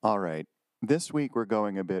All right. This week we're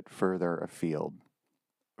going a bit further afield.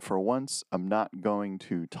 For once, I'm not going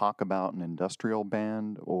to talk about an industrial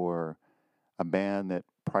band or a band that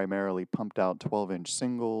primarily pumped out 12-inch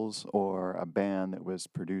singles or a band that was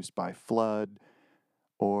produced by Flood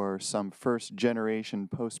or some first generation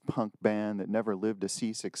post punk band that never lived to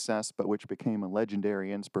see success but which became a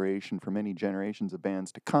legendary inspiration for many generations of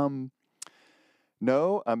bands to come.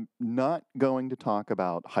 No, I'm not going to talk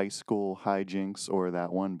about high school hijinks or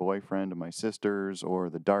that one boyfriend of my sister's or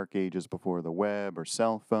the dark ages before the web or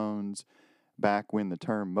cell phones, back when the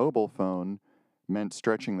term mobile phone meant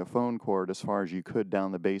stretching the phone cord as far as you could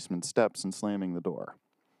down the basement steps and slamming the door.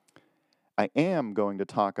 I am going to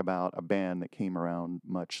talk about a band that came around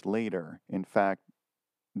much later. In fact,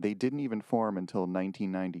 they didn't even form until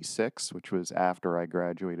 1996, which was after I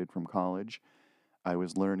graduated from college. I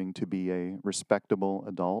was learning to be a respectable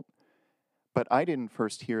adult. But I didn't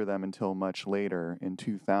first hear them until much later in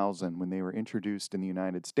 2000 when they were introduced in the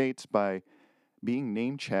United States by being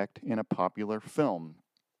name checked in a popular film.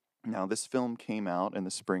 Now, this film came out in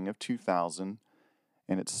the spring of 2000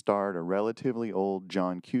 and it starred a relatively old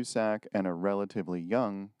John Cusack and a relatively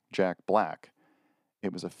young Jack Black.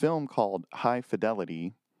 It was a film called High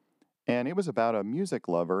Fidelity, and it was about a music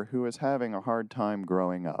lover who was having a hard time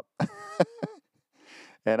growing up.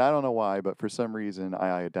 And I don't know why, but for some reason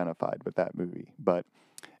I identified with that movie. But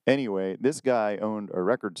anyway, this guy owned a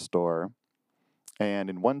record store, and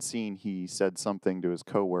in one scene he said something to his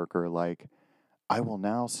coworker like, "I will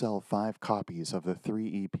now sell 5 copies of the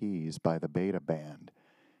 3 EPs by the Beta Band."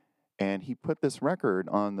 And he put this record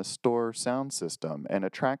on the store sound system, and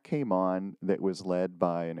a track came on that was led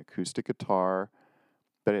by an acoustic guitar,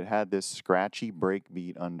 but it had this scratchy break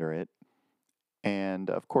beat under it. And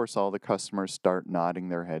of course, all the customers start nodding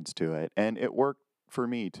their heads to it. And it worked for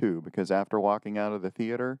me too, because after walking out of the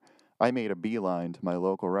theater, I made a beeline to my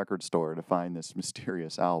local record store to find this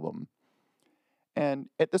mysterious album. And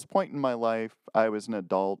at this point in my life, I was an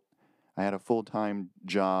adult. I had a full time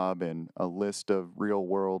job and a list of real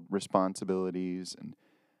world responsibilities, and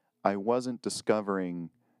I wasn't discovering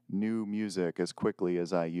new music as quickly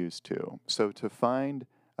as I used to. So to find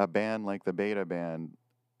a band like the Beta Band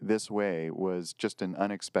this way was just an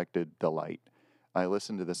unexpected delight. I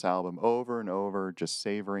listened to this album over and over, just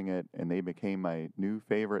savoring it, and they became my new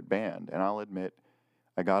favorite band. And I'll admit,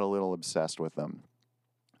 I got a little obsessed with them.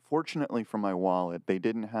 Fortunately for my wallet, they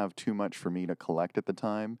didn't have too much for me to collect at the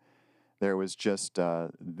time. There was just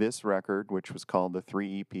this record, which was called the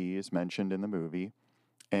 3 EPs mentioned in the movie,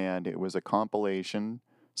 and it was a compilation,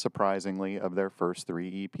 surprisingly, of their first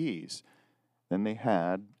 3 EPs. Then they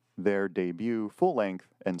had their debut full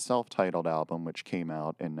length and self titled album, which came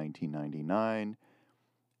out in 1999.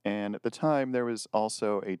 And at the time, there was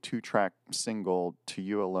also a 2 track single, To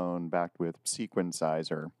You Alone, backed with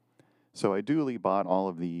Sequencer. So I duly bought all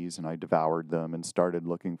of these and I devoured them and started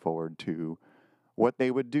looking forward to what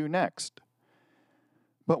they would do next.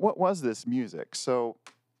 But what was this music? So,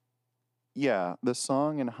 yeah, the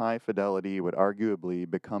song in High Fidelity would arguably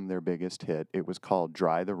become their biggest hit. It was called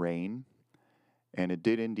Dry the Rain, and it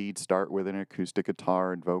did indeed start with an acoustic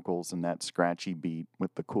guitar and vocals and that scratchy beat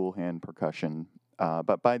with the cool hand percussion.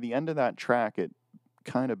 But by the end of that track, it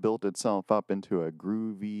kind of built itself up into a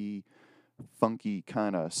groovy, funky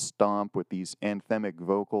kind of stomp with these anthemic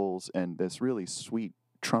vocals and this really sweet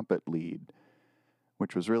trumpet lead,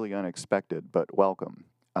 which was really unexpected but welcome.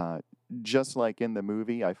 Just like in the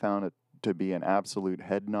movie, I found it to be an absolute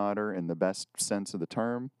head nodder in the best sense of the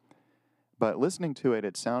term. But listening to it,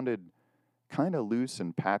 it sounded kind of loose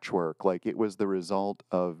and patchwork, like it was the result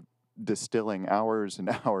of distilling hours and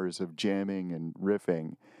hours of jamming and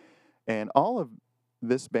riffing. And all of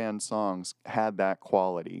this band's songs had that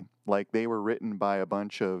quality. Like they were written by a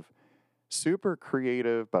bunch of super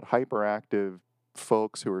creative but hyperactive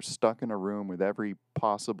folks who were stuck in a room with every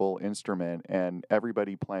possible instrument and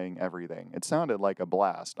everybody playing everything. It sounded like a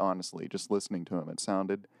blast, honestly, just listening to them. It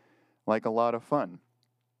sounded like a lot of fun.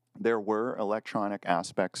 There were electronic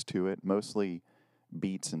aspects to it, mostly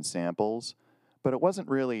beats and samples, but it wasn't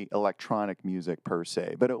really electronic music per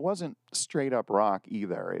se, but it wasn't straight up rock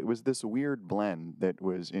either. It was this weird blend that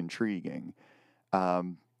was intriguing.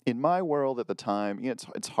 In my world at the time,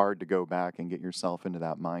 it's hard to go back and get yourself into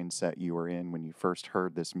that mindset you were in when you first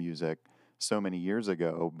heard this music so many years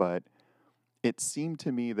ago, but it seemed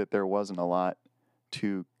to me that there wasn't a lot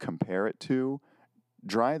to compare it to.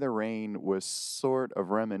 Dry the Rain was sort of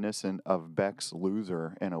reminiscent of Beck's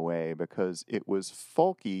Loser in a way because it was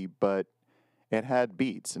folky, but it had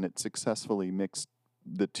beats and it successfully mixed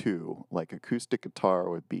the two, like acoustic guitar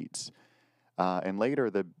with beats. And later,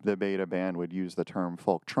 the Beta Band would use the term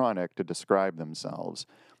folktronic to describe themselves.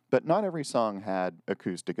 But not every song had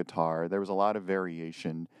acoustic guitar. There was a lot of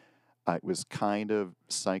variation. It was kind of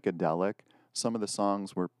psychedelic. Some of the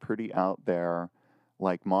songs were pretty out there,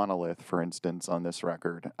 like Monolith, for instance, on this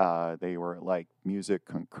record. They were like musique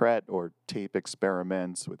concrète or tape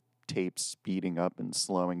experiments with tapes speeding up and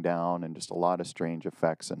slowing down and just a lot of strange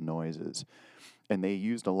effects and noises. And they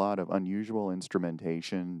used a lot of unusual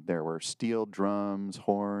instrumentation. There were steel drums,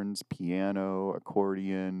 horns, piano,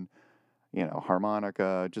 accordion,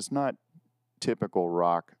 harmonica, just not typical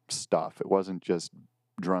rock stuff. It wasn't just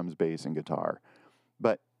drums, bass, and guitar.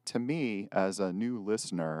 But to me, as a new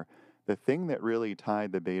listener, the thing that really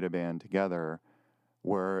tied the Beta Band together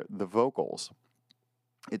were the vocals.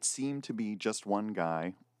 It seemed to be just one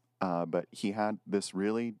guy, but he had this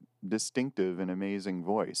really distinctive and amazing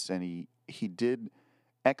voice, and he did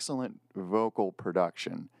excellent vocal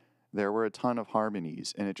production. There were a ton of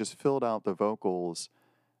harmonies, and it just filled out the vocals.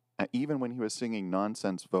 Even when he was singing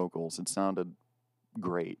nonsense vocals, it sounded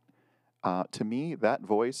great. To me, that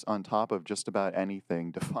voice on top of just about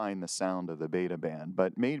anything defined the sound of the Beta Band.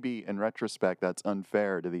 But maybe in retrospect, that's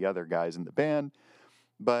unfair to the other guys in the band.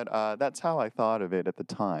 But that's how I thought of it at the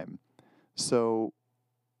time. So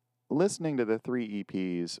listening to the Three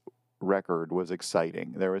E.P's record was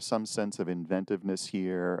exciting. There was some sense of inventiveness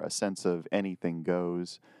here, a sense of anything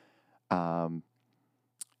goes. And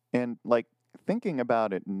like thinking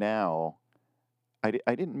about it now, I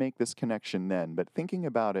didn't make this connection then, but thinking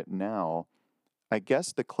about it now, I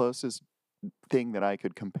guess the closest thing that I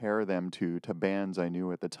could compare them to bands I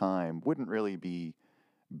knew at the time wouldn't really be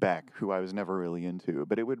Beck, who I was never really into,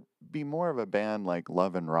 but it would be more of a band like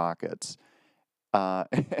Love and Rockets. Uh,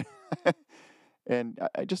 and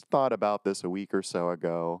I just thought about this a week or so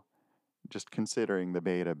ago, just considering the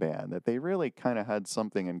Beta Band, that they really kind of had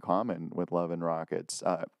something in common with Love and Rockets.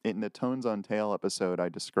 In the Tones on Tail episode, I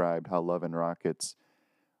described how Love and Rockets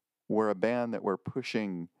were a band that were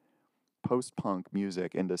pushing post-punk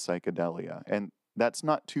music into psychedelia, and that's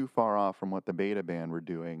not too far off from what the Beta Band were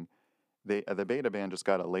doing. The Beta Band just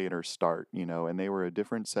got a later start, and they were a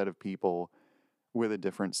different set of people with a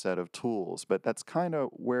different set of tools, but that's kind of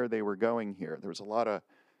where they were going here. There was a lot of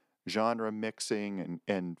genre mixing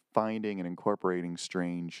and finding and incorporating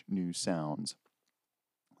strange new sounds.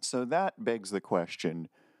 So that begs the question,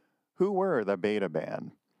 who were the Beta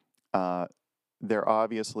Band? There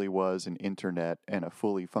obviously was an internet and a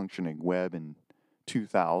fully functioning web in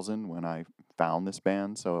 2000 when I found this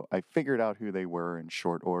band, so I figured out who they were in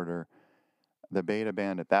short order. The Beta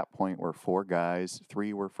Band at that point were 4 guys.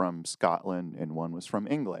 3 were from Scotland and 1 was from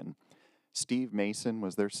England. Steve Mason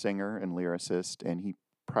was their singer and lyricist, and he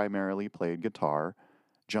primarily played guitar.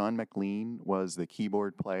 John McLean was the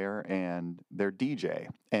keyboard player and their DJ,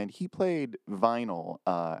 and he played vinyl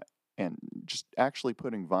and just actually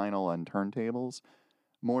putting vinyl on turntables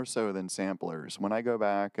more so than samplers. When I go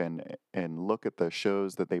back and look at the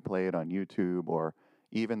shows that they played on YouTube or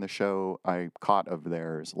even the show I caught of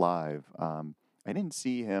theirs live, I didn't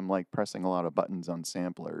see him like pressing a lot of buttons on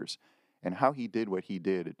samplers. And how he did what he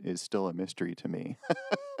did is still a mystery to me.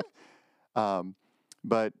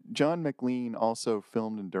 But John McLean also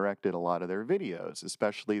filmed and directed a lot of their videos,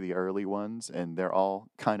 especially the early ones, and they're all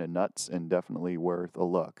kind of nuts and definitely worth a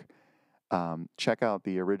look. Check out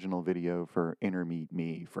the original video for Intermeet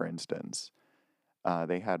Me, for instance.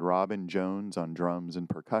 They had Robin Jones on drums and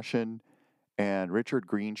percussion, and Richard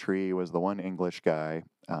Greentree was the one English guy.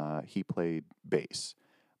 He played bass.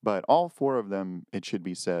 But all 4 of them, it should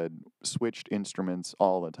be said, switched instruments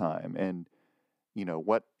all the time. And,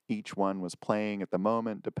 what each one was playing at the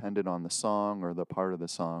moment depended on the song or the part of the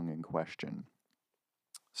song in question.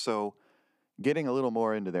 So, getting a little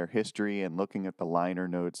more into their history and looking at the liner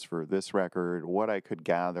notes for this record, what I could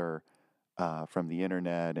gather from the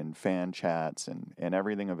internet and fan chats and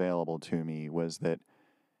everything available to me was that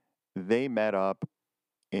they met up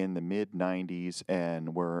in the mid 90s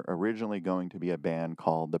and were originally going to be a band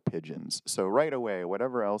called the Pigeons. So right away,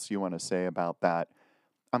 whatever else you want to say about that,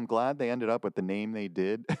 I'm glad they ended up with the name they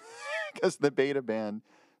did because the Beta Band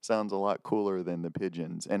sounds a lot cooler than the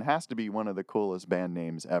Pigeons and has to be one of the coolest band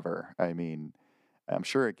names ever. I mean, I'm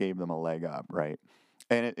sure it gave them a leg up, right?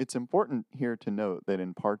 And it's important here to note that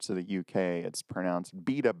in parts of the UK, it's pronounced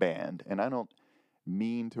Beta Band, and I don't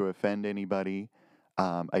mean to offend anybody.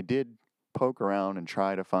 I did poke around and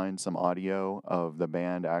try to find some audio of the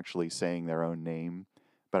band actually saying their own name,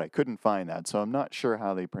 but I couldn't find that, so I'm not sure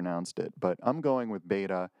how they pronounced it. But I'm going with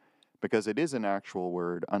Beta because it is an actual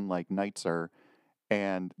word, unlike Nitzer,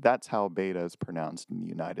 and that's how Beta is pronounced in the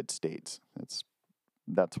United States.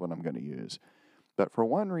 That's what I'm going to use. But for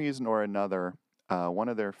one reason or another, one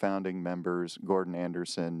of their founding members, Gordon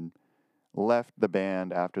Anderson, left the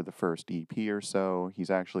band after the first EP or so. He's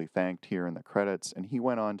actually thanked here in the credits, and he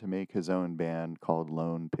went on to make his own band called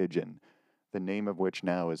Lone Pigeon, the name of which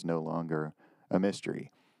now is no longer a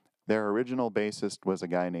mystery. Their original bassist was a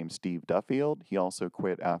guy named Steve Duffield. He also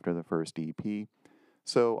quit after the first EP.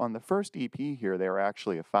 So on the first EP here, they were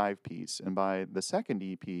actually a 5-piece, and by the second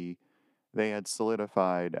EP, they had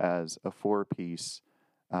solidified as a 4-piece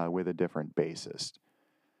with a different bassist.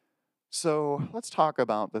 So let's talk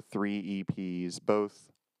about the 3 EPs,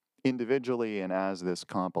 both individually and as this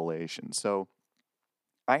compilation. So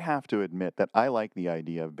I have to admit that I like the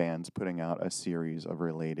idea of bands putting out a series of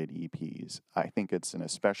related EPs. I think it's an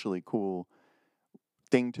especially cool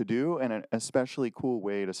thing to do and an especially cool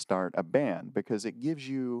way to start a band because it gives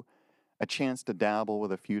you a chance to dabble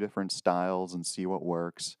with a few different styles and see what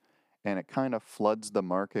works. And it kind of floods the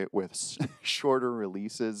market with shorter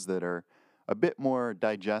releases that are a bit more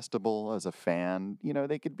digestible as a fan. You know,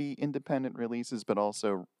 they could be independent releases, but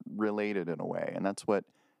also related in a way. And that's what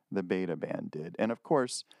the Beta Band did. And of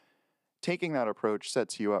course, taking that approach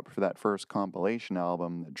sets you up for that first compilation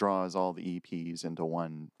album that draws all the EPs into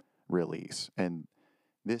one release. And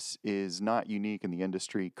this is not unique in the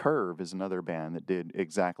industry. Curve is another band that did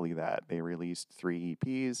exactly that. They released 3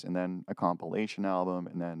 EPs and then a compilation album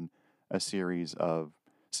and then a series of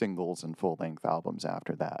singles and full-length albums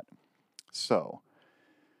after that. So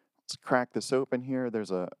let's crack this open here.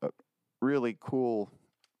 There's a really cool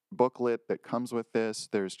booklet that comes with this.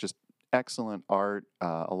 There's just excellent art,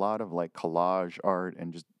 a lot of like collage art,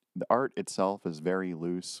 and just the art itself is very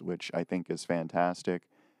loose, which I think is fantastic.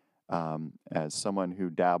 As someone who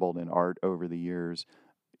dabbled in art over the years,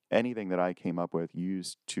 anything that I came up with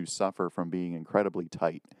used to suffer from being incredibly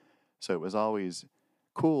tight. So it was always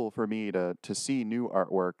cool for me to see new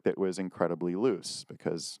artwork that was incredibly loose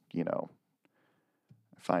because, you know,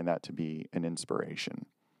 I find that to be an inspiration.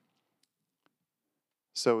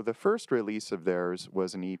 So the first release of theirs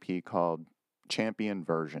was an EP called Champion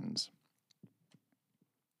Versions.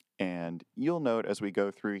 And you'll note as we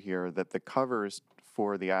go through here that the covers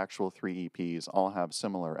for the actual 3 EPs all have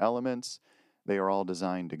similar elements. They are all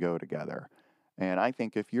designed to go together. And I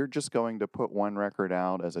think if you're just going to put one record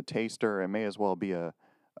out as a taster, it may as well be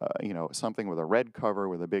something with a red cover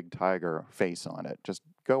with a big tiger face on it. Just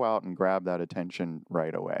go out and grab that attention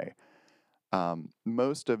right away.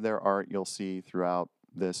 Most of their art you'll see throughout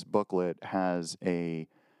this booklet has a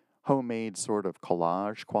homemade sort of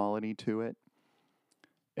collage quality to it.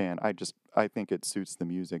 And I think it suits the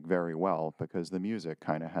music very well because the music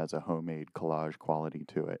kind of has a homemade collage quality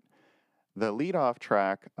to it. The lead-off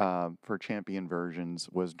track for Champion Versions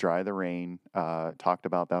was Dry the Rain. Talked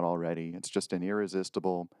about that already. It's just an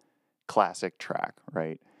irresistible classic track,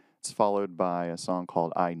 right? It's followed by a song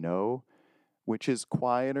called I Know, which is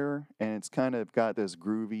quieter, and it's kind of got this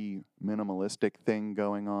groovy, minimalistic thing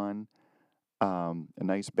going on. A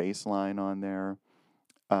nice bass line on there.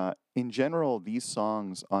 In general, these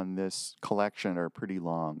songs on this collection are pretty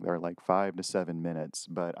long. They're like 5 to 7 minutes,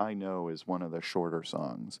 but I Know is one of the shorter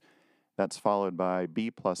songs. That's followed by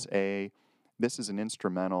B plus A. This is an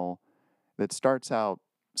instrumental that starts out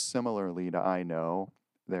similarly to I Know.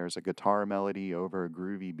 There's a guitar melody over a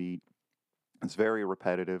groovy beat. It's very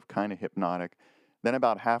repetitive, kind of hypnotic. Then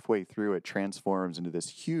about halfway through, it transforms into this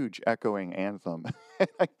huge echoing anthem.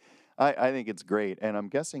 I think it's great, and I'm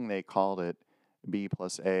guessing they called it B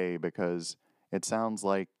plus A because it sounds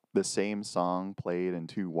like the same song played in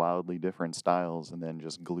 2 wildly different styles and then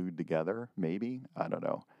just glued together, maybe? I don't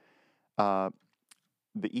know.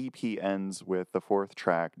 The EP ends with the 4th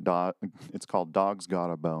track. It's called Dog's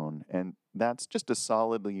Got a Bone, and that's just a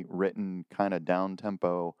solidly written kind of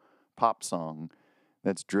down-tempo pop song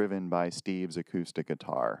that's driven by Steve's acoustic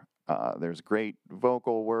guitar. There's great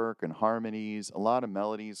vocal work and harmonies, a lot of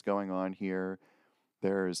melodies going on here.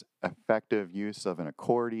 There's effective use of an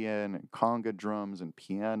accordion and conga drums and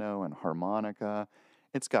piano and harmonica.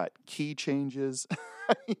 It's got key changes.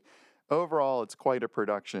 Overall, it's quite a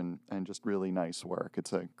production and just really nice work.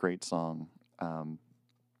 It's a great song. Then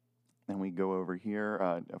we go over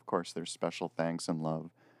here. Of course, there's special thanks and love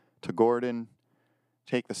to Gordon.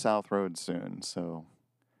 Take the South Road soon. So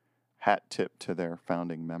hat tip to their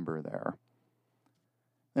founding member there.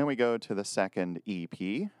 Then we go to the second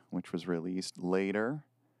EP, which was released later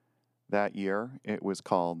that year. It was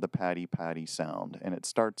called The Patty Patty Sound, and it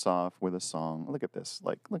starts off with a song. Look at this.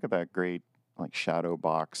 Look at that great shadow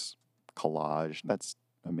box collage. That's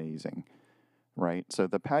amazing, right? So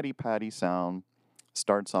The Patty Patty Sound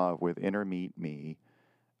starts off with Intermeet Me.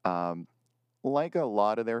 Like a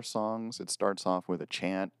lot of their songs, it starts off with a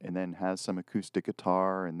chant and then has some acoustic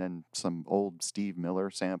guitar and then some old Steve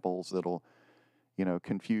Miller samples that'll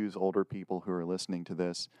confuse older people who are listening to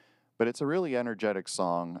this. But it's a really energetic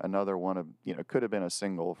song. Another one of, could have been a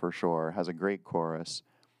single for sure, has a great chorus.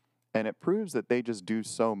 And it proves that they just do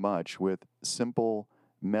so much with simple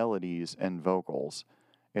melodies and vocals.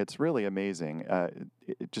 It's really amazing.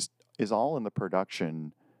 It just is all in the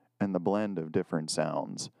production and the blend of different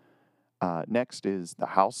sounds. Next is the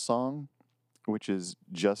house song, which is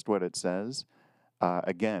just what it says.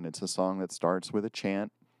 Again, it's a song that starts with a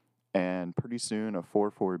chant, and pretty soon a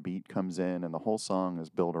 4/4 beat comes in, and the whole song is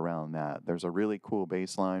built around that. There's a really cool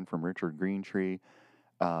bass line from Richard Greentree.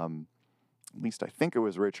 At least I think it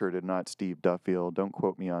was Richard and not Steve Duffield. Don't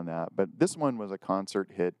quote me on that. But this one was a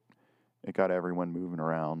concert hit. It got everyone moving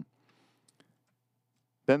around.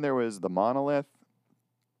 Then there was the monolith.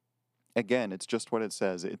 Again, it's just what it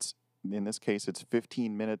says. In this case, it's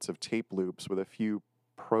 15 minutes of tape loops with a few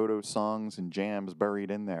proto songs and jams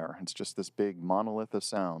buried in there. It's just this big monolith of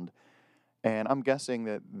sound. And I'm guessing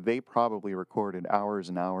that they probably recorded hours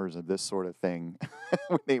and hours of this sort of thing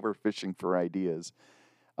when they were fishing for ideas.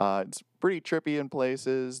 It's pretty trippy in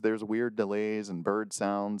places. There's weird delays and bird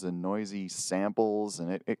sounds and noisy samples,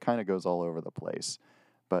 and it kind of goes all over the place.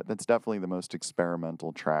 But that's definitely the most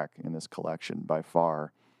experimental track in this collection by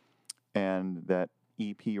far. And that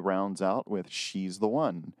EP rounds out with She's the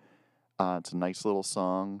One. It's a nice little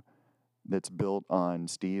song that's built on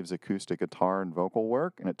Steve's acoustic guitar and vocal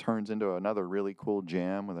work, and it turns into another really cool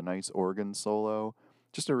jam with a nice organ solo.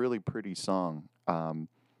 Just a really pretty song.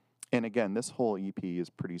 And again, this whole EP is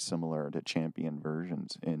pretty similar to Champion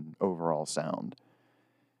Versions in overall sound.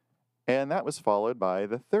 And that was followed by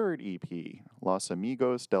the third EP, Los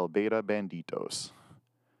Amigos del Beta Banditos.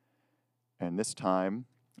 And this time,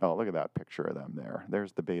 oh, look at that picture of them there.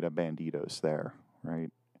 There's the Beta Banditos there, right?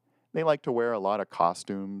 They like to wear a lot of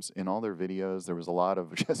costumes in all their videos. There was a lot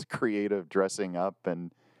of just creative dressing up,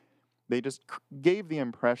 and they just gave the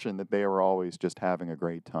impression that they were always just having a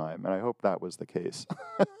great time. And I hope that was the case.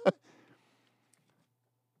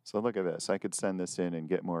 So look at this. I could send this in and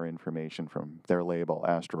get more information from their label,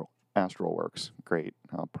 Astralworks. Great.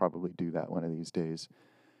 I'll probably do that one of these days.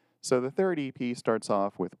 So the third EP starts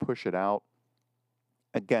off with Push It Out.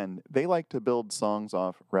 Again, they like to build songs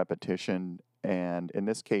off repetition, and in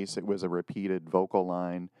this case, it was a repeated vocal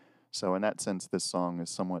line. So in that sense, this song is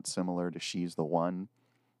somewhat similar to She's the One.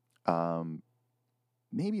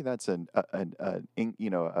 Maybe that's a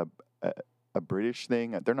British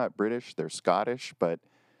thing. They're not British, they're Scottish, but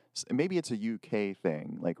maybe it's a UK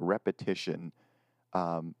thing, like repetition.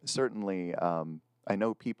 Certainly, I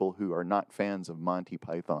know people who are not fans of Monty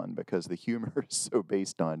Python because the humor is so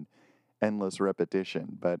based on endless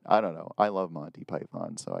repetition. But I don't know. I love Monty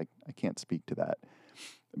Python, so I can't speak to that.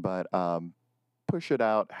 But Push It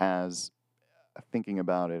Out has, thinking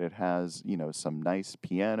about it, it has, some nice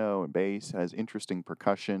piano and bass. It has interesting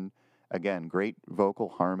percussion. Again, great vocal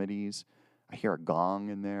harmonies. I hear a gong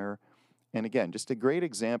in there. And again, just a great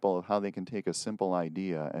example of how they can take a simple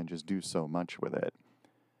idea and just do so much with it.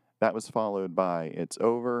 That was followed by It's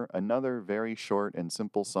Over, another very short and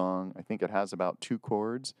simple song. I think it has about 2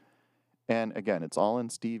 chords. And again, it's all in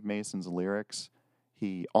Steve Mason's lyrics.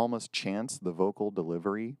 He almost chants the vocal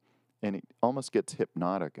delivery, and it almost gets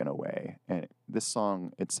hypnotic in a way. And this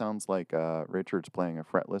song, it sounds like Richard's playing a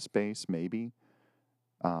fretless bass, maybe.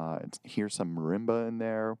 Here's some marimba in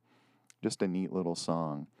there. Just a neat little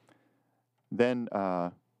song. Then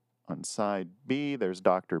on side B, there's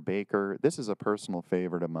Dr. Baker. This is a personal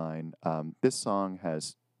favorite of mine. This song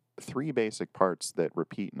has 3 basic parts that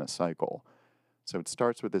repeat in a cycle. So it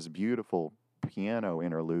starts with this beautiful piano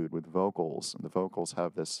interlude with vocals, and the vocals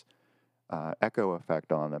have this echo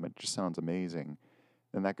effect on them. It just sounds amazing.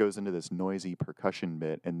 And that goes into this noisy percussion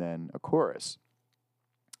bit, and then a chorus.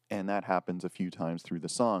 And that happens a few times through the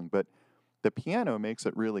song, but the piano makes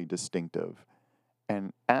it really distinctive.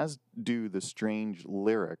 And as do the strange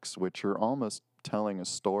lyrics, which are almost telling a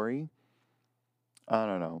story. I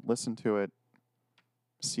don't know. Listen to it.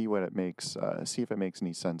 See what it makes. See if it makes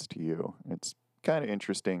any sense to you. It's kind of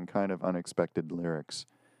interesting, kind of unexpected lyrics.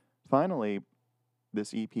 Finally,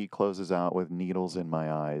 this EP closes out with Needles in My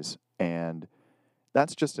Eyes. And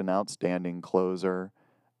that's just an outstanding closer.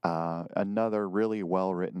 Another really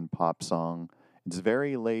well-written pop song. It's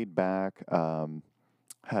very laid back.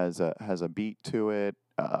 Has a beat to it.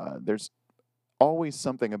 There's always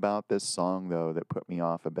something about this song, though, that put me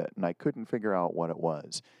off a bit, and I couldn't figure out what it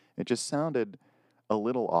was. It just sounded a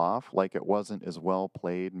little off, like it wasn't as well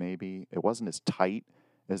played, maybe. It wasn't as tight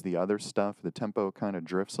as the other stuff. The tempo kind of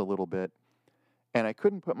drifts a little bit, and I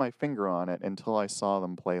couldn't put my finger on it until I saw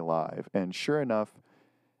them play live. And sure enough,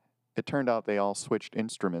 it turned out they all switched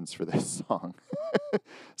instruments for this song.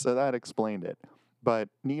 So that explained it. But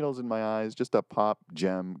Needles in My Eyes, just a pop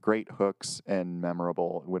gem, great hooks and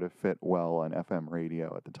memorable. It would have fit well on FM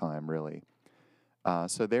radio at the time, really.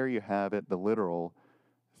 So there you have it, the literal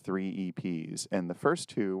 3 EPs. And the first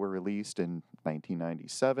two were released in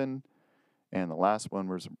 1997, and the last one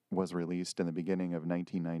was released in the beginning of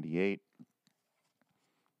 1998.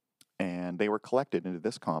 And they were collected into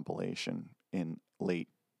this compilation in late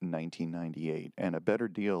 1998. And a better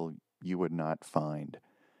deal you would not find.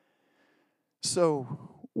 So,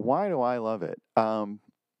 why do I love it?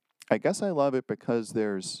 I guess I love it because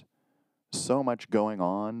there's so much going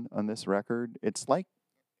on this record. It's like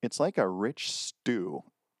a rich stew.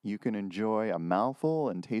 You can enjoy a mouthful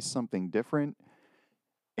and taste something different,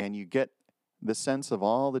 and you get the sense of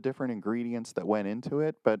all the different ingredients that went into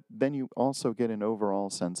it, but then you also get an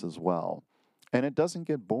overall sense as well. And it doesn't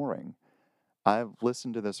get boring. I've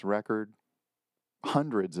listened to this record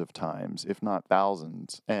hundreds of times, if not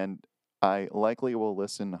thousands, and I likely will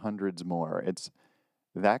listen hundreds more. It's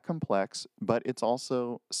that complex, but it's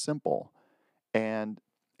also simple. And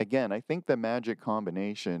again, I think the magic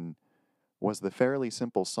combination was the fairly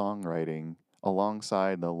simple songwriting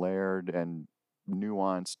alongside the layered and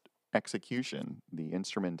nuanced execution, the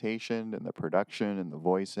instrumentation and the production and the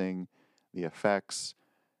voicing, the effects,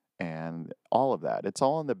 and all of that. It's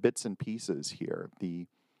all in the bits and pieces here. The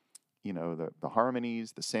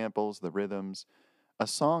harmonies, the samples, the rhythms. A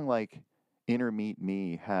song like Inner Meet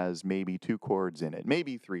Me has maybe 2 chords in it,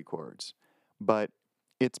 maybe 3 chords, but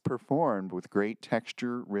it's performed with great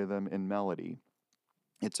texture, rhythm, and melody.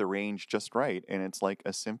 It's arranged just right, and it's like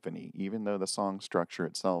a symphony, even though the song structure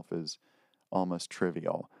itself is almost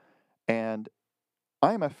trivial. And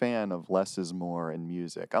I'm a fan of less is more in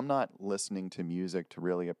music. I'm not listening to music to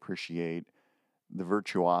really appreciate the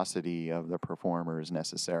virtuosity of the performers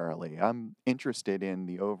necessarily. I'm interested in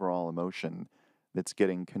the overall emotion that's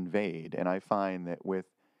getting conveyed. And I find that with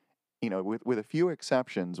a few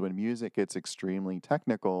exceptions, when music gets extremely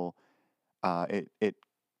technical, it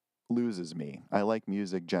loses me. I like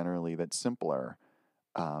music generally that's simpler.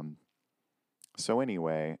 Um, so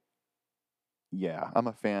anyway, yeah, I'm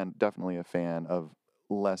a fan, definitely a fan of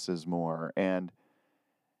less is more. And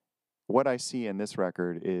what I see in this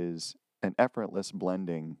record is an effortless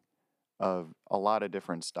blending of a lot of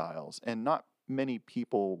different styles. And not many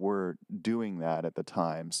people were doing that at the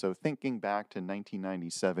time. So thinking back to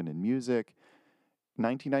 1997 in music,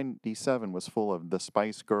 1997 was full of the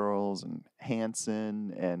Spice Girls and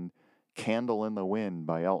Hanson and Candle in the Wind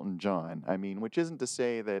by Elton John. I mean, which isn't to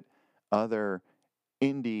say that other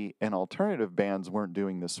indie and alternative bands weren't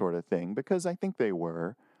doing this sort of thing, because I think they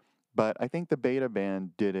were. But I think the Beta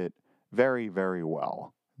Band did it very, very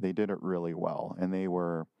well. They did it really well. And they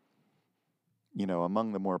were,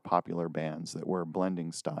 among the more popular bands that were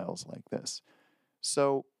blending styles like this.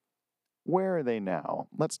 So, where are they now?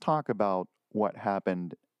 Let's talk about what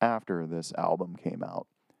happened after this album came out.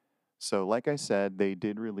 So, like I said, they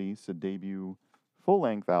did release a debut full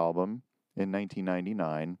length album in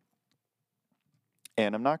 1999.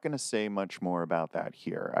 And I'm not going to say much more about that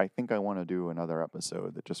here. I think I want to do another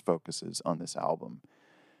episode that just focuses on this album.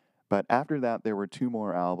 But after that, there were 2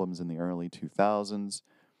 more albums in the early 2000s.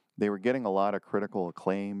 They were getting a lot of critical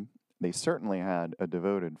acclaim. They certainly had a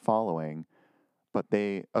devoted following, but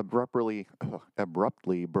they abruptly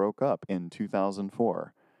broke up in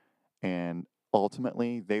 2004. And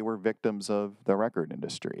ultimately, they were victims of the record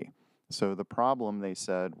industry. So the problem, they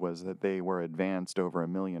said, was that they were advanced over £1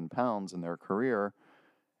 million in their career,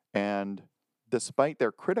 and despite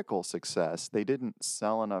their critical success, they didn't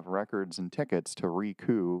sell enough records and tickets to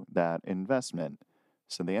recoup that investment.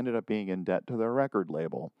 So they ended up being in debt to their record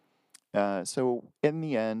label. So in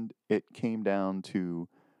the end, it came down to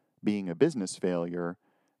being a business failure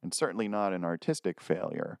and certainly not an artistic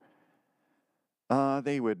failure.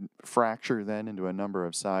 They would fracture then into a number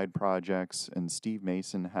of side projects, and Steve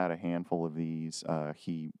Mason had a handful of these.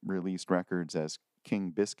 He released records as King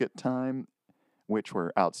Biscuit Time, which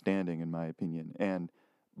were outstanding in my opinion, and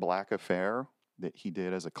Black Affair that he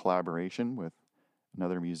did as a collaboration with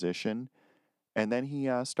another musician. And then he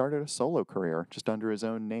started a solo career just under his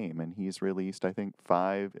own name, and he's released, I think,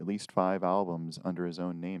 at least five albums under his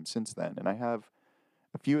own name since then. And I have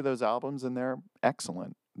a few of those albums, and they're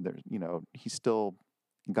excellent. He still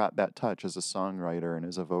got that touch as a songwriter and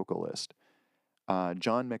as a vocalist.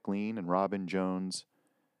 John McLean and Robin Jones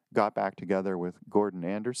got back together with Gordon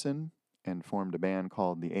Anderson and formed a band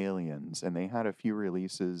called the Aliens, and they had a few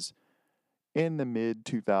releases in the mid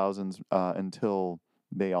 2000s until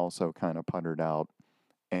they also kind of puttered out.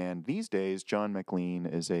 And these days, John McLean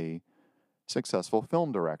is a successful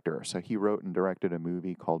film director. So he wrote and directed a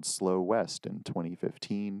movie called Slow West in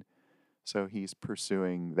 2015. So he's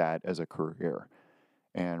pursuing that as a career.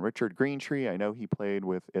 And Richard Greentree, I know he played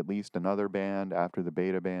with at least another band after the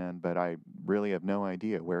Beta Band, but I really have no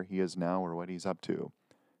idea where he is now or what he's up to.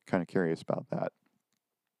 Kind of curious about that.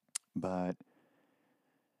 But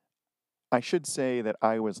I should say that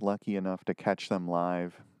I was lucky enough to catch them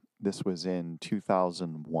live. This was in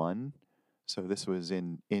 2001. So this was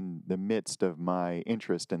in the midst of my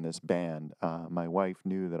interest in this band. My wife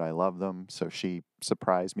knew that I loved them, so she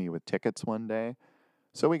surprised me with tickets one day.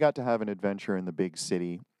 So we got to have an adventure in the big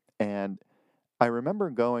city. And I remember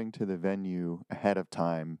going to the venue ahead of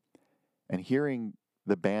time and hearing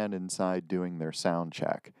the band inside doing their sound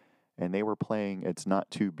check. And they were playing It's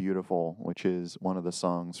Not Too Beautiful, which is one of the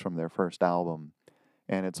songs from their first album.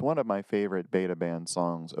 And it's one of my favorite Beta Band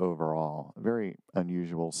songs overall. A very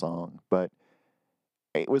unusual song, but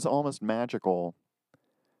it was almost magical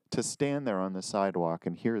to stand there on the sidewalk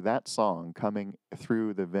and hear that song coming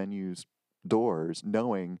through the venue's doors,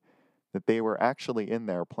 knowing that they were actually in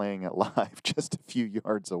there playing it live just a few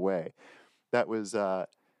yards away. That was I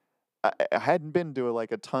hadn't been to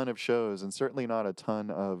like a ton of shows, and certainly not a ton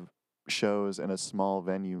of shows in a small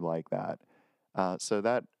venue like that. So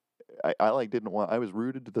that I like didn't want. I was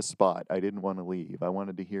rooted to the spot. I didn't want to leave. I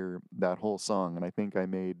wanted to hear that whole song, and I think I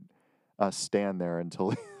made us stand there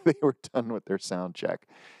until they were done with their sound check.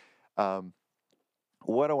 Um,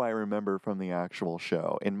 what do I remember from the actual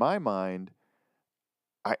show? In my mind,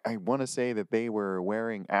 I want to say that they were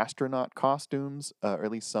wearing astronaut costumes, or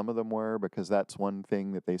at least some of them were, because that's one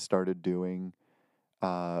thing that they started doing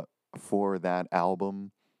uh, for that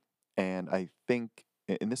album. And I think,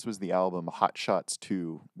 and this was the album Hot Shots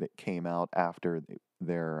 2 that came out after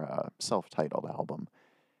their self titled album.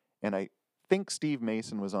 And I think Steve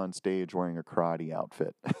Mason was on stage wearing a karate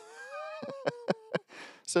outfit.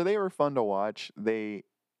 So they were fun to watch. They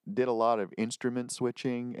did a lot of instrument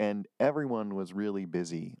switching, and everyone was really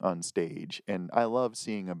busy on stage. And I love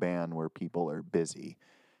seeing a band where people are busy.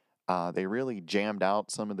 They really jammed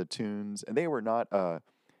out some of the tunes, and they were not a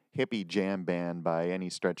hippie jam band by any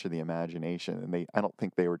stretch of the imagination. And I don't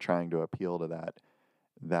think they were trying to appeal to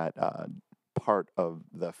that part of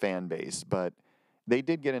the fan base, but they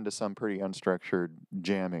did get into some pretty unstructured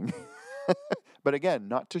jamming. But again,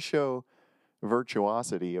 not to show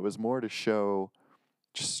virtuosity. It was more to show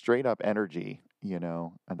just straight up energy,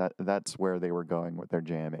 and that's where they were going with their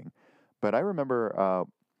jamming. But I remember,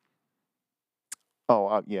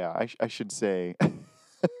 yeah, I should say,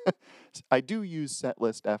 I do use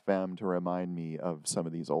Setlist FM to remind me of some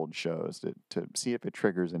of these old shows to see if it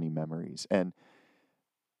triggers any memories. And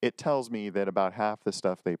it tells me that about half the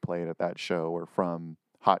stuff they played at that show were from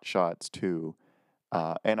Hot Shots 2.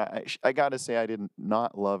 And I got to say, I did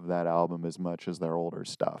not love that album as much as their older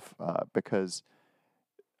stuff because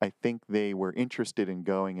I think they were interested in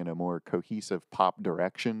going in a more cohesive pop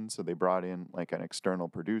direction. So they brought in like an external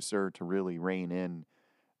producer to really rein in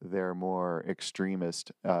their more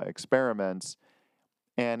extremist experiments.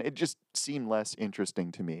 And it just seemed less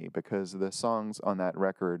interesting to me because the songs on that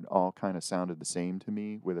record all kind of sounded the same to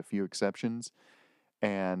me, with a few exceptions.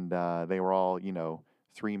 And they were all,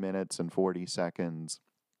 3 minutes and 40 seconds,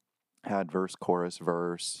 had verse, chorus,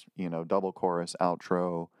 verse, double chorus,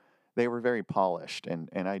 outro. They were very polished, and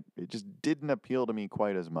it just didn't appeal to me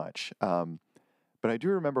quite as much. But I do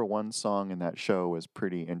remember one song in that show was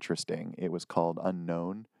pretty interesting. It was called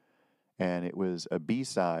Unknown, and it was a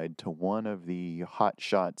B-side to one of the Hot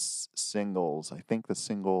Shots singles. I think the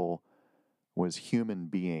single was Human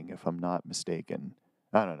Being, if I'm not mistaken.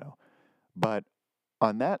 I don't know. But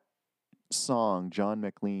on that song, John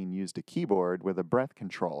McLean used a keyboard with a breath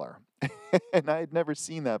controller. And I had never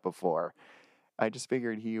seen that before. I just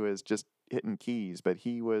figured he was just hitting keys, but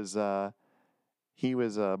he was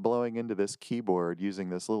blowing into this keyboard using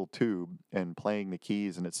this little tube and playing the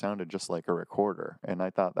keys, and it sounded just like a recorder. And I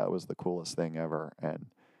thought that was the coolest thing ever. And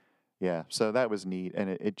yeah, so that was neat. And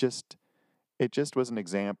it just was an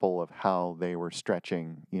example of how they were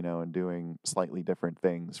stretching, and doing slightly different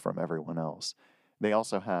things from everyone else. They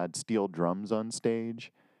also had steel drums on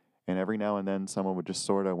stage, and every now and then someone would just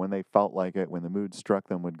sort of, when they felt like it, when the mood struck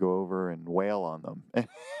them, would go over and wail on them.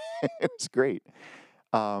 It was great.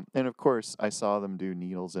 And of course, I saw them do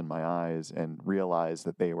Needles in My Eyes and realized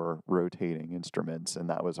that they were rotating instruments, and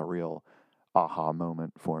that was a real aha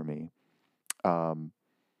moment for me. Um,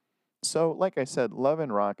 so, like I said, Love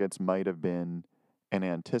and Rockets might have been an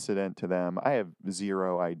antecedent to them. I have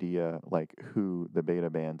zero idea like who the Beta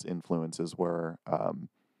Band's influences were.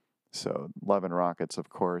 So Love and Rockets, of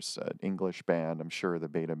course, an English band. I'm sure the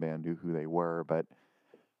Beta Band knew who they were, but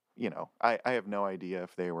I have no idea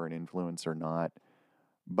if they were an influence or not.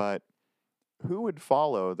 But who would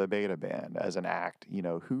follow the Beta Band as an act?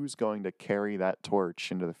 Who's going to carry that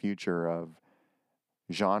torch into the future of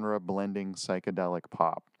genre blending psychedelic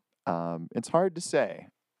pop? It's hard to say.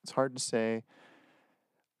 It's hard to say.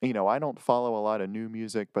 I don't follow a lot of new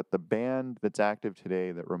music, but the band that's active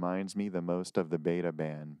today that reminds me the most of the Beta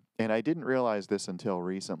Band, and I didn't realize this until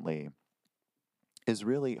recently, is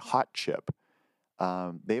really Hot Chip.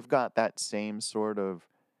 They've got that same sort of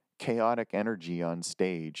chaotic energy on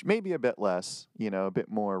stage, maybe a bit less, a bit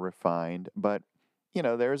more refined, but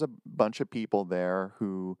there's a bunch of people there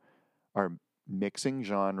who are mixing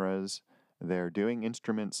genres, they're doing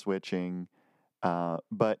instrument switching,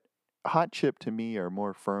 but Hot Chip to me are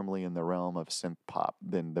more firmly in the realm of synth pop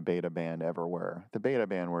than the Beta Band ever were. The Beta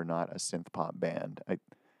Band were not a synth pop band.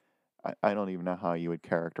 I don't even know how you would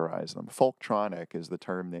characterize them. Folktronic is the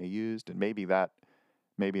term they used, and maybe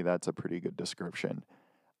that's a pretty good description.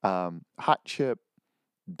 Hot Chip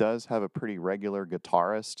does have a pretty regular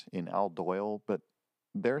guitarist in Al Doyle, but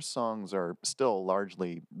their songs are still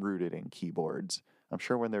largely rooted in keyboards. I'm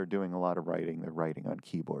sure when they're doing a lot of writing, they're writing on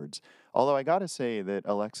keyboards. Although I gotta say that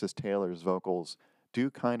Alexis Taylor's vocals do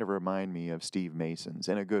kind of remind me of Steve Mason's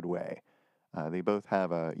in a good way. They both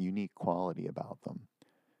have a unique quality about them.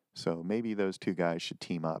 So maybe those two guys should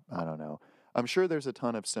team up. I don't know. I'm sure there's a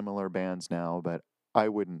ton of similar bands now, but I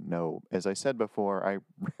wouldn't know. As I said before, I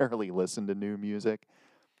rarely listen to new music.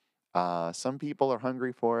 Some people are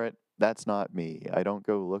hungry for it. That's not me. I don't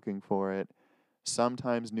go looking for it.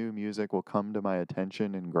 Sometimes new music will come to my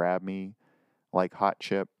attention and grab me, like Hot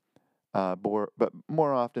Chip. But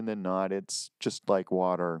more often than not, it's just like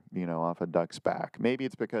water, off a duck's back. Maybe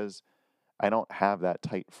it's because I don't have that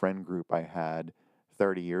tight friend group I had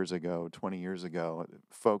 30 years ago, 20 years ago,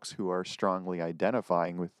 folks who are strongly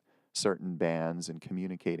identifying with certain bands and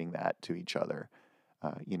communicating that to each other.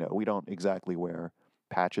 We don't exactly wear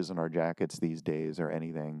patches on our jackets these days or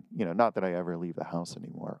anything. Not that I ever leave the house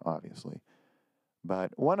anymore, obviously.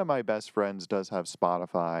 But one of my best friends does have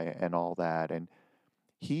Spotify and all that, and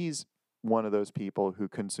he's one of those people who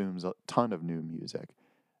consumes a ton of new music.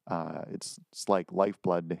 It's like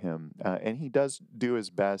lifeblood to him, and he does do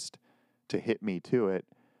his best to hit me to it.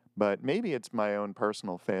 But maybe it's my own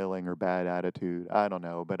personal failing or bad attitude. I don't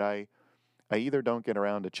know. But I either don't get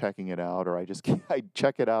around to checking it out, or I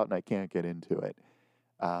check it out and I can't get into it.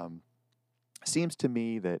 Um, Seems to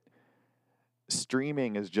me that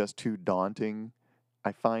streaming is just too daunting.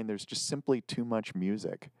 I find there's just simply too much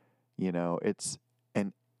music. It's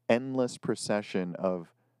an endless procession of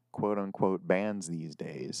quote unquote bands these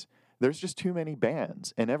days. There's just too many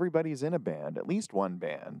bands, and everybody's in a band, at least one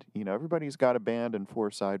band. Everybody's got a band and 4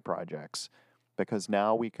 side projects because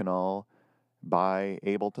now we can all buy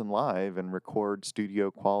Ableton Live and record studio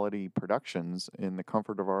quality productions in the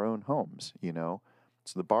comfort of our own homes.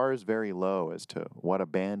 So the bar is very low as to what a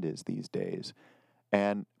band is these days.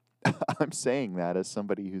 And I'm saying that as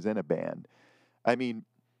somebody who's in a band. I mean,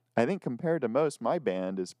 I think compared to most, my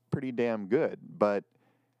band is pretty damn good, but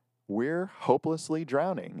we're hopelessly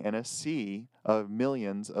drowning in a sea of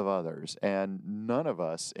millions of others, and none of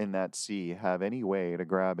us in that sea have any way to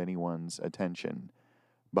grab anyone's attention.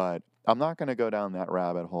 But I'm not going to go down that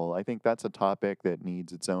rabbit hole. I think that's a topic that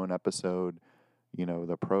needs its own episode.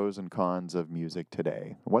 The pros and cons of music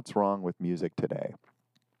today. What's wrong with music today?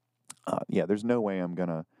 There's no way I'm going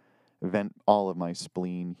to vent all of my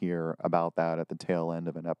spleen here about that at the tail end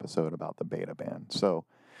of an episode about the Beta Band. So,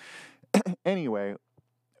 anyway,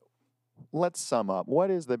 let's sum up.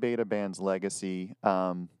 What is the Beta Band's legacy?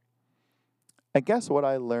 I guess what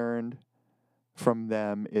I learned from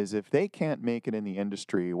them is if they can't make it in the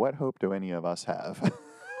industry, what hope do any of us have?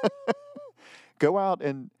 Go out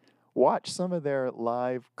and watch some of their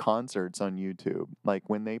live concerts on YouTube. Like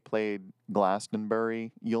when they played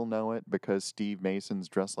Glastonbury, you'll know it because Steve Mason's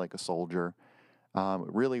dressed like a soldier.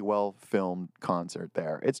 Really well filmed concert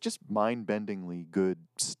there. It's just mind-bendingly good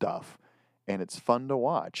stuff. And it's fun to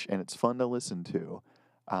watch and it's fun to listen to.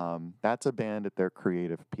 That's a band at their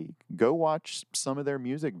creative peak. Go watch some of their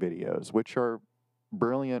music videos, which are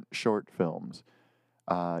brilliant short films.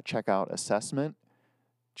 Check out Assessment.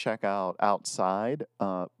 Check out Outside.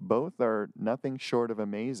 Both are nothing short of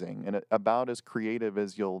amazing and about as creative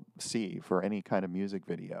as you'll see for any kind of music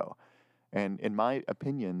video. And in my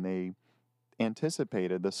opinion, they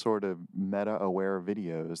anticipated the sort of meta-aware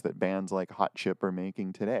videos that bands like Hot Chip are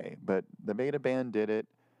making today. But the Beta Band did it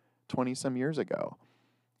 20-some years ago.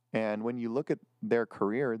 And when you look at their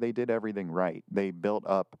career, they did everything right. They built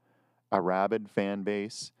up a rabid fan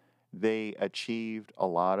base. They achieved a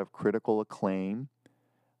lot of critical acclaim.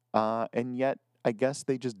 And yet, I guess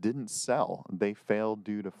they just didn't sell. They failed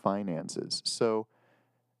due to finances. So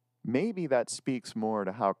maybe that speaks more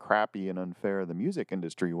to how crappy and unfair the music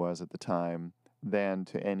industry was at the time than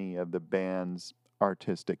to any of the band's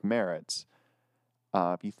artistic merits.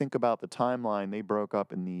 If you think about the timeline, they broke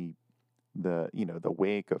up in the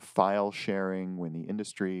wake of file sharing when the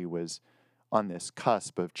industry was on this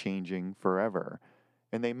cusp of changing forever.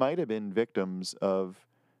 And they might have been victims of,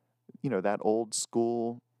 that old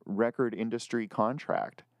school record industry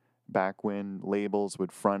contract back when labels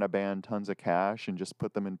would front a band tons of cash and just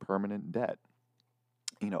put them in permanent debt.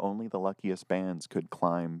 Only the luckiest bands could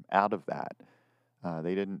climb out of that.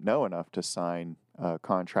 They didn't know enough to sign a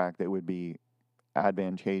contract that would be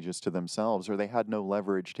advantageous to themselves, or they had no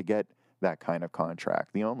leverage to get that kind of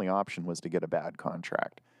contract. The only option was to get a bad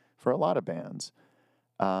contract for a lot of bands.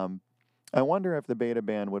 Um, I wonder if the Beta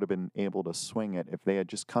Band would have been able to swing it if they had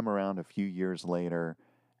just come around a few years later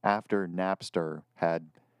after Napster had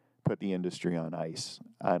put the industry on ice.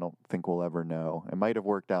 I don't think we'll ever know. It might have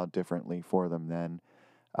worked out differently for them then.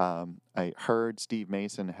 I heard Steve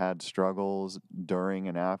Mason had struggles during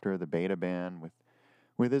and after the Beta Band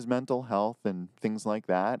with his mental health and things like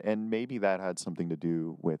that, and maybe that had something to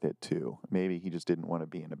do with it too. Maybe he just didn't want to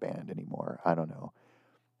be in a band anymore. I don't know.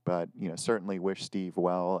 But, certainly wish Steve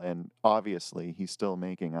well, and obviously he's still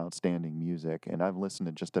making outstanding music, and I've listened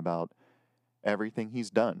to just about everything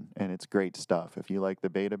he's done, and it's great stuff. If you like the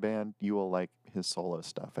Beta Band, you will like his solo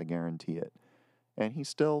stuff, I guarantee it. And he's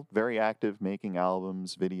still very active making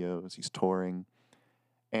albums, videos, he's touring.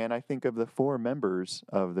 And I think of the four members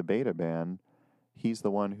of the Beta Band, he's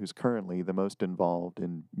the one who's currently the most involved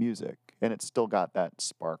in music, and it's still got that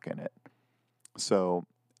spark in it. So,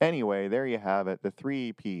 anyway, there you have it, the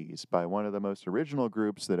Three E.Ps by one of the most original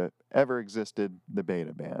groups that have ever existed, the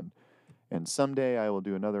Beta Band. And someday I will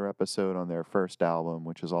do another episode on their first album,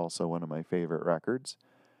 which is also one of my favorite records.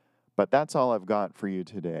 But that's all I've got for you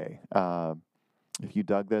today. If you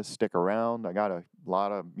dug this, stick around. I got a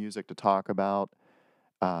lot of music to talk about.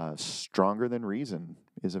 Stronger Than Reason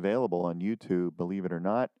is available on YouTube, believe it or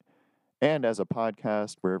not, and as a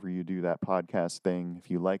podcast, wherever you do that podcast thing.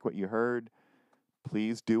 If you like what you heard,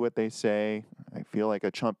 please do what they say. I feel like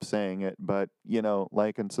a chump saying it, but,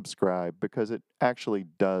 like and subscribe, because it actually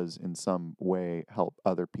does in some way help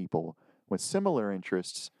other people with similar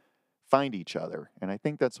interests find each other. And I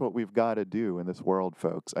think that's what we've got to do in this world,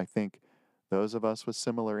 folks. I think those of us with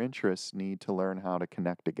similar interests need to learn how to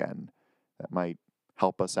connect again. That might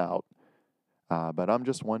help us out. But I'm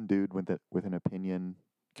just one dude with an opinion.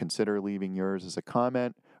 Consider leaving yours as a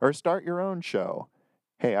comment or start your own show.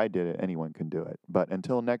 Hey, I did it. Anyone can do it. But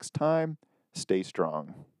until next time, stay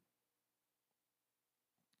strong.